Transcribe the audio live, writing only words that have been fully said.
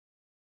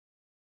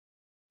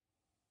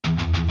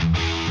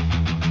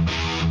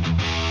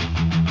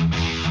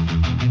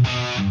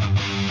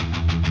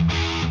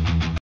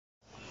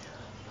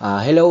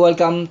Hello,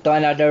 welcome to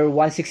another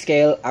 1/6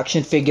 scale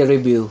action figure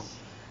review.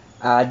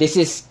 This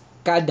is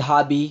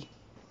Kadhobby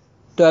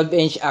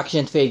 12-inch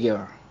action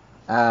figure.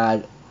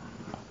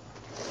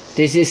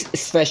 This is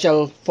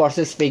special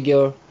forces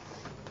figure,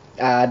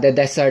 the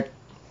desert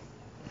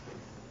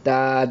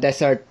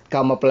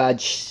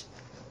camouflage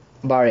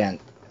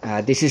variant.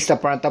 This is the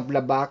front of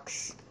the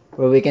box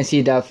where we can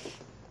see the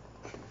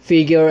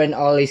figure and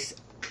all its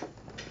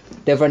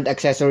different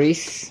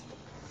accessories.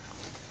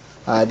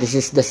 This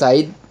is the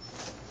side.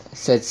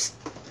 So it's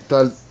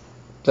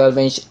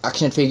 12-inch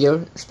action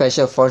figure,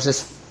 special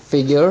forces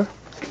figure.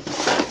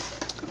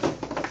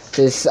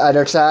 This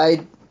other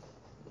side,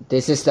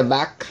 this is the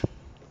back.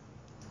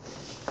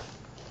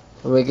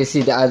 We can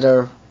see the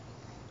other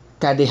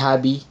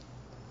Kadhobby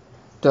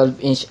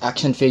 12-inch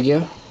action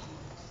figure.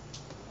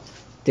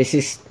 This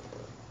is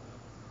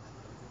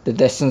the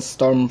Desert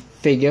Storm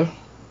figure.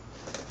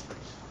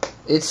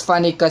 It's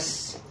funny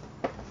because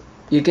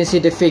you can see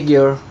the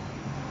figure,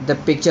 the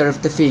picture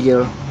of the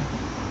figure.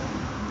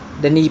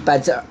 The knee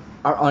pads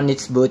are on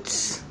its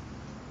boots.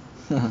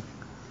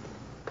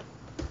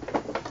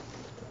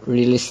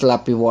 Really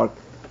sloppy work.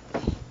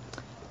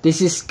 This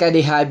is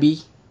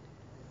Kadhobby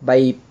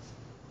by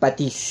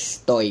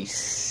Patty's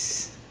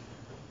Toys.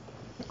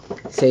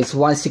 Says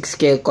 1/6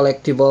 scale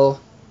collectible,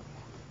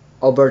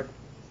 over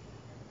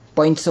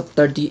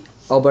 30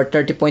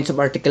 points of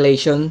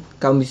articulation,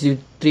 comes with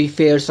 3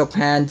 pairs of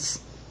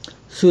hands,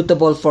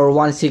 suitable for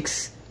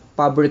 1/6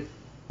 fabric,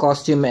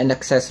 costume and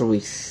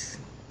accessories.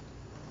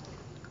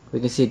 We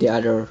can see the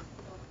other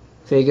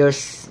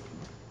figures,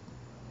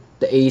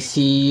 the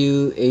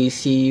ACU.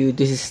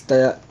 This is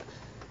the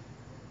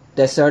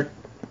desert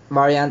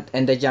variant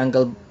and the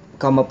jungle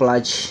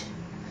camouflage.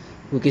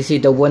 We can see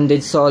the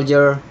wounded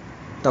soldier,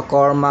 the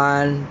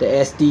corpsman, the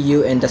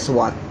SDU and the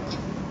SWAT.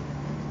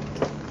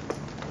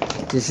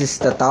 This is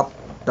the top,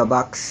 the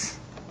box,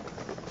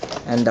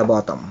 and the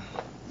bottom.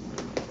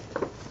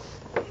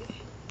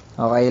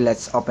 Okay,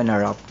 let's open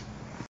her up.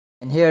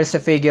 And here's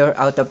the figure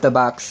out of the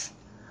box.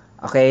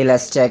 Okay,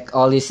 let's check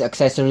all these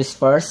accessories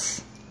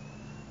first.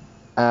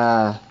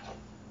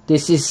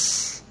 This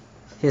is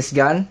his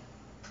gun.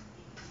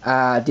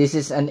 This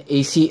is an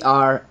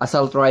ACR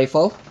assault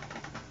rifle.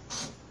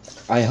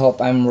 I hope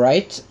I'm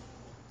right.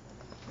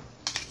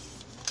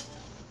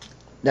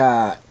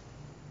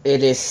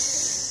 It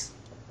is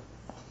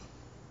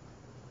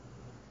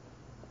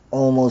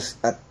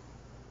almost at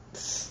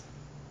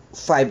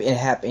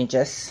 5.5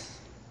 inches.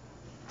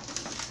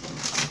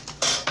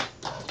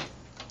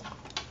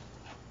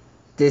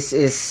 This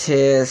is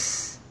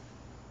his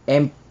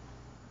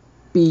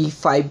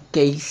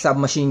MP5K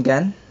submachine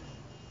gun.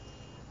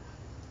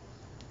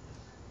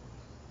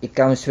 It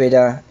comes with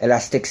a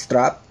elastic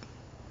strap.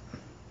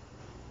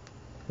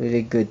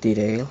 Really good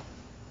detail.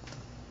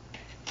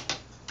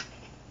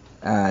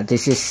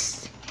 This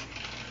is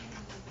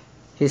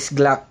his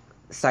Glock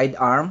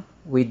sidearm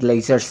with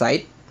laser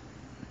sight.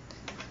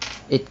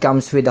 It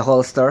comes with a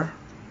holster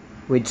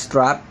with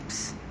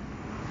straps.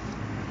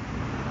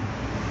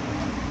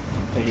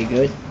 Pretty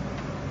good.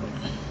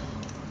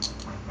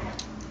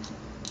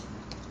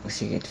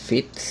 See, it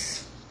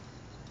fits.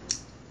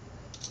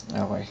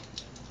 Okay.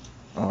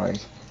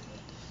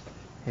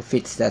 It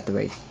fits that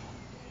way.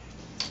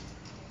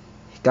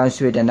 It comes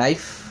with a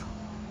knife.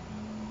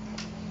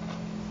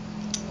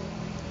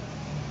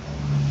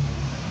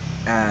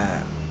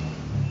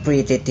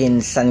 Pretty thin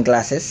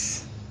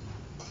sunglasses.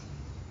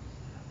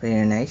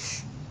 Very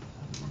nice.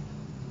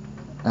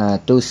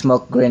 2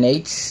 smoke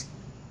grenades.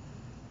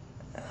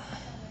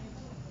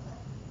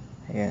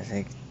 Yes,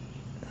 like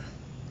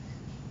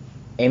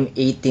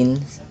M18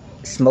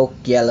 smoke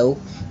yellow.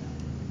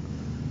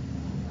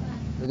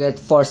 We get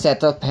 4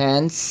 set of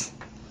hands.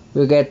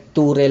 We get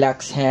 2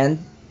 relaxed hand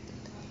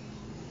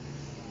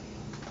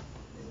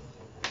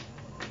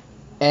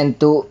and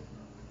 2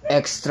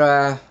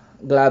 extra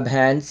glove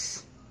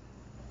hands.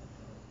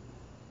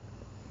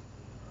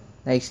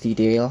 Nice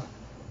detail.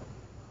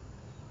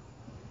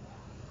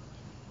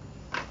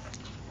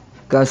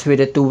 Comes with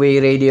a 2-way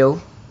radio,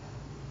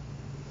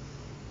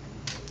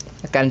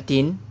 a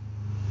canteen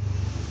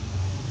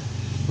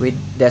with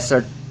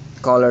desert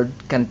colored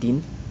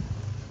canteen,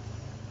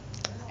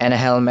 and a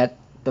helmet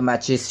to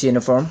match his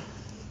uniform.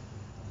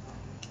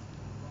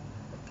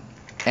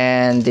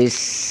 And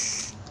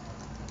this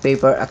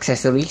paper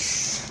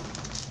accessories.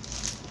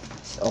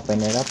 Let's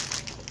open it up.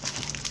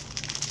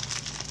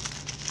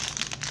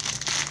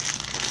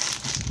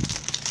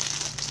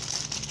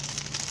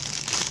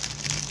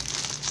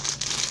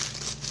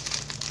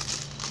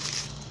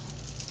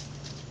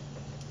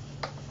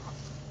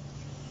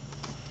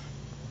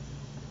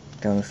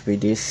 Comes with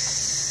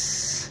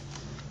this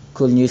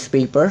cool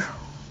newspaper,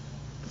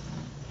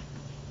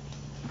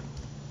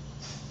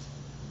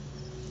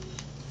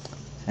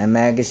 a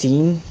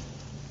magazine,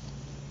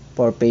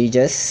 4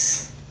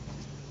 pages.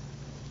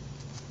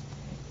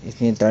 You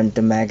can turn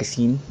to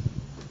magazine.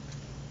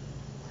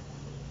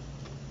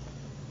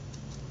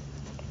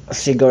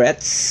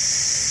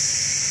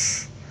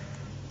 Cigarettes.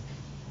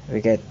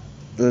 We get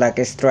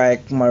Lucky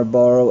Strike,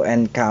 Marlboro,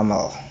 and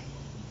Camel.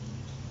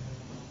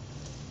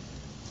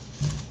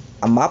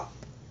 A map.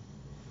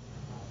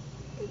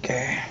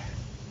 Okay.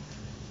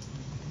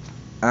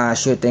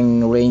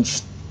 Shooting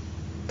range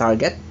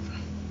target.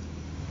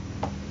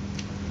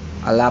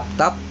 A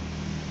laptop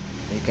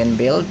you can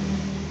build,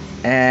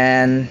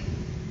 and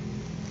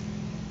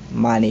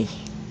money.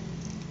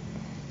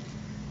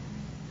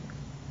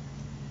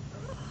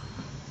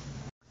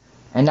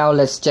 And now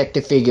let's check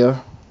the figure.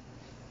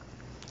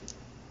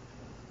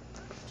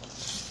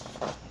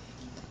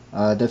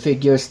 The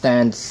figure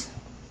stands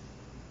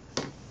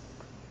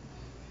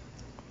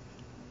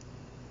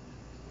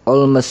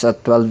almost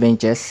at 12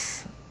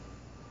 inches,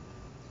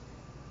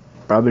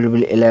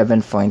 probably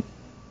 11.8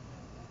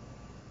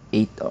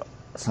 or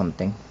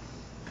something.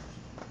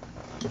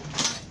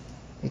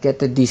 You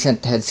get a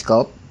decent head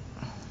sculpt,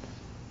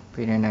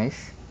 pretty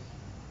nice.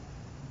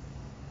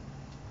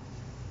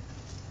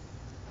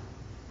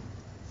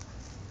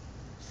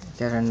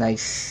 Got a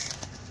nice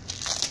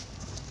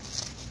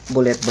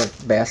bulletproof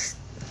vest.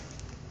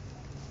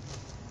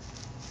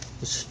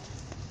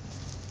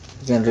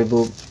 You can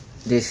remove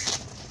this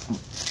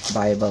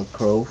by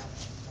Velcro,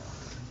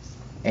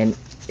 and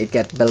it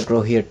got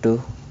Velcro here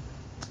too.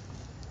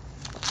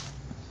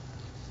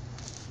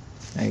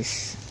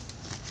 Nice.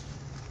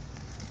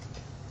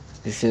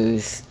 This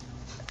is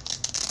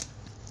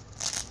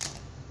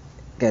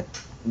get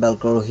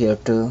Velcro here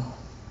too.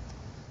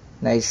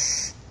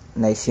 Nice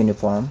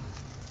uniform.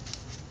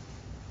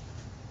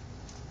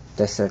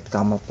 Desert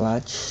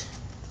camouflage.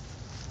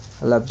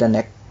 I love the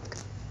neck.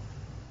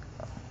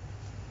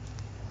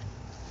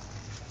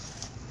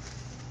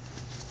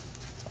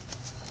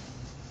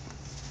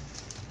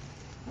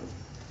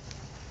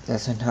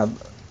 Doesn't have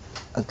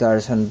a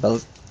garrison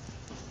belt.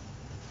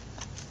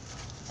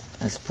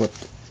 Let's put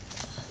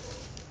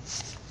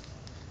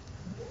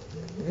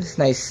this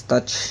nice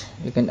touch.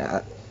 You can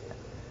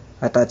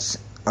attach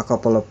a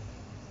couple of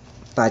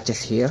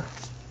patches here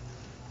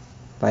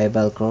by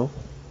Velcro.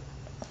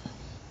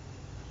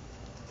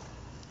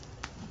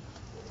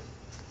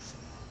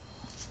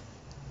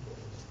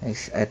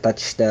 Nice. I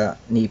touched the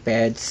knee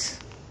pads.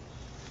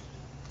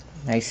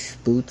 Nice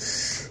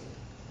boots.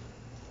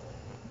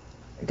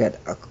 Got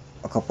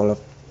a couple of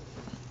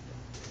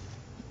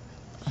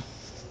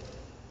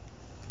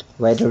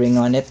weathering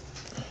on it.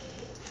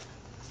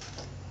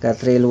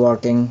 Got real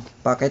working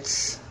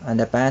pockets on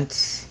the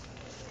pants.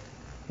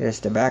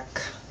 Here's the back.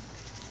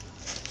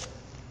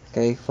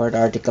 Okay, for the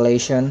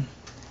articulation,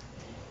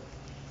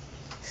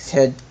 his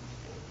head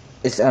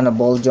is on a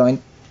ball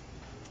joint.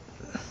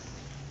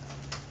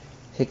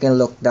 He can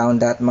look down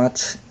that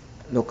much,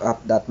 look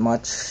up that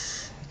much.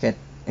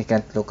 He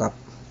can't look up.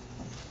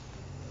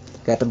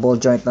 Got a ball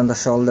joint on the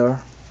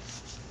shoulder,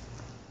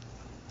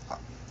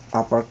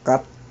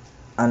 uppercut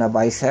on a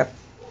bicep,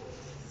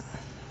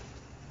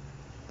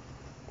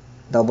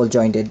 double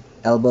jointed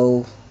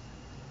elbow,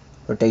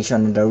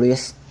 rotation on the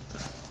wrist.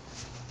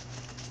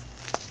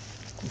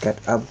 Got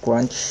ab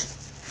crunch.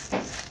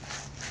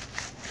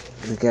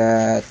 We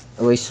got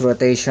waist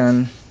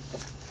rotation.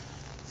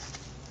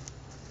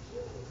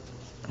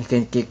 You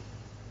can kick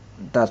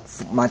that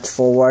much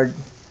forward,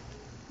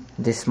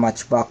 this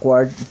much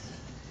backward.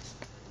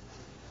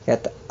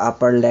 Got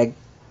upper leg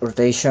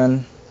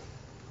rotation.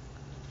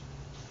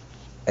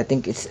 I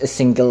think it's a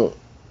single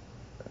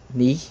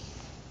knee,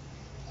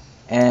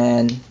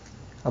 and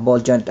a ball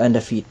joint on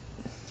the feet.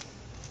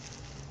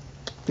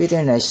 Pretty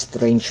nice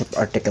range of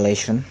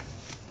articulation.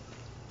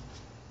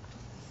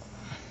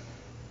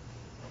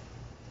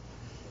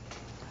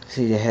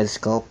 See the head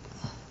sculpt.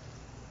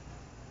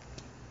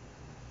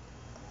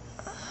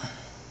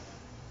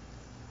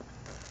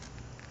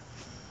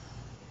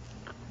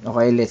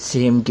 Okay, let's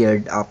see him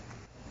geared up.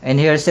 And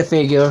here's the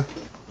figure,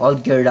 all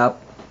geared up,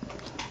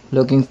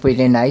 looking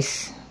pretty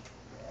nice.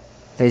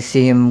 Let's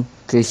see him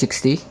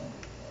 360.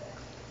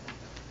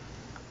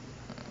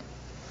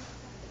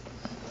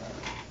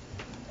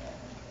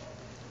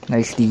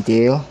 Nice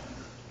detail.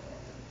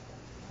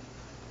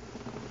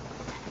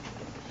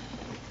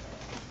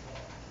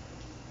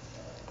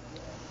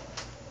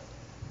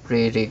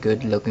 Pretty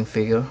good looking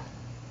figure.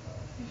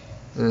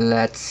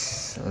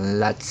 Lots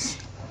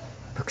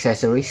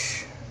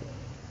accessories.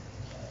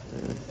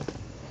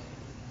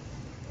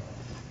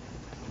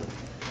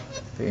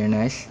 Very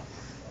nice.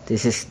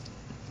 This is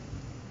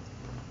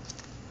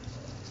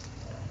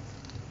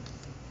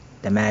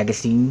the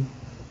magazine.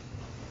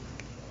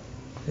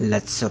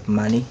 Lots of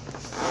money.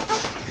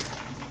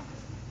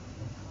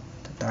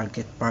 The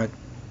target part,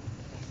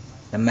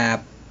 the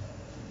map,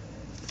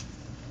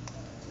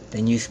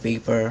 the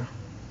newspaper,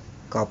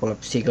 couple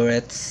of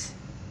cigarettes.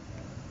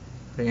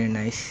 Very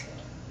nice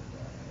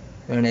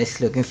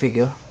looking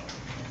figure.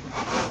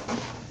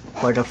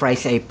 For the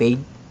price I paid,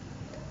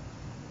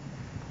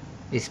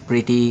 it's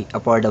pretty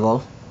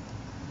affordable.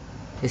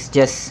 It's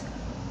just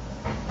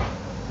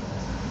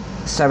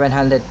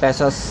 700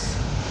 pesos,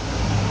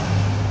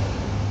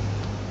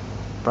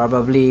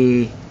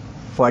 probably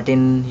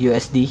 14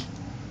 USD.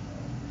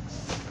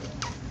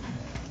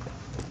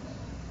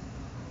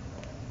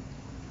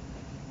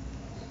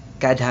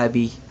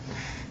 Kadhobby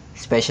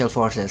Special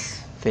Forces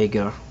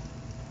figure.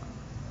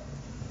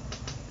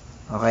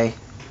 Okay,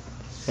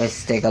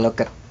 let's take a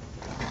look at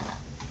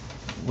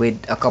with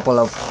a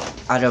couple of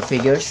other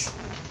figures.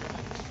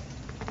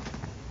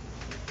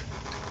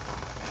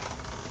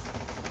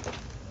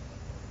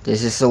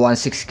 This is a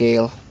 1/6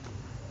 scale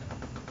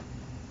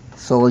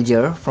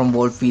soldier from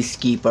World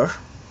Peacekeeper.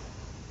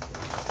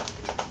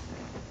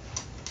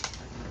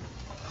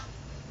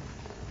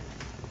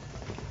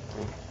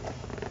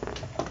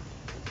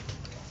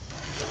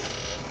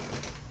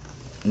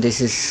 This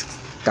is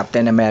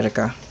Captain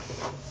America.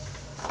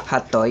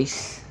 Hot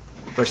Toys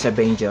First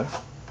Avenger.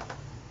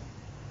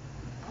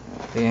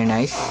 Very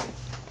nice.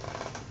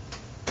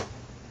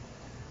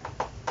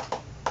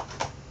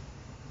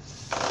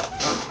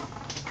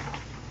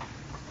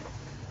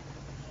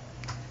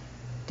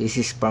 This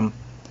is from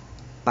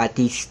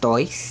Patty's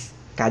Toys,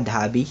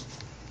 Kadhobby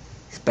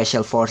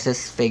Special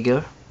Forces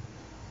figure,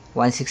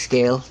 1/6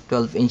 scale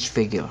 12-inch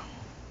figure.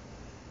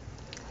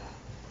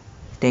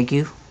 Thank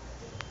you.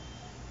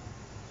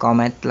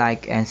 Comment,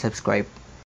 like, and subscribe.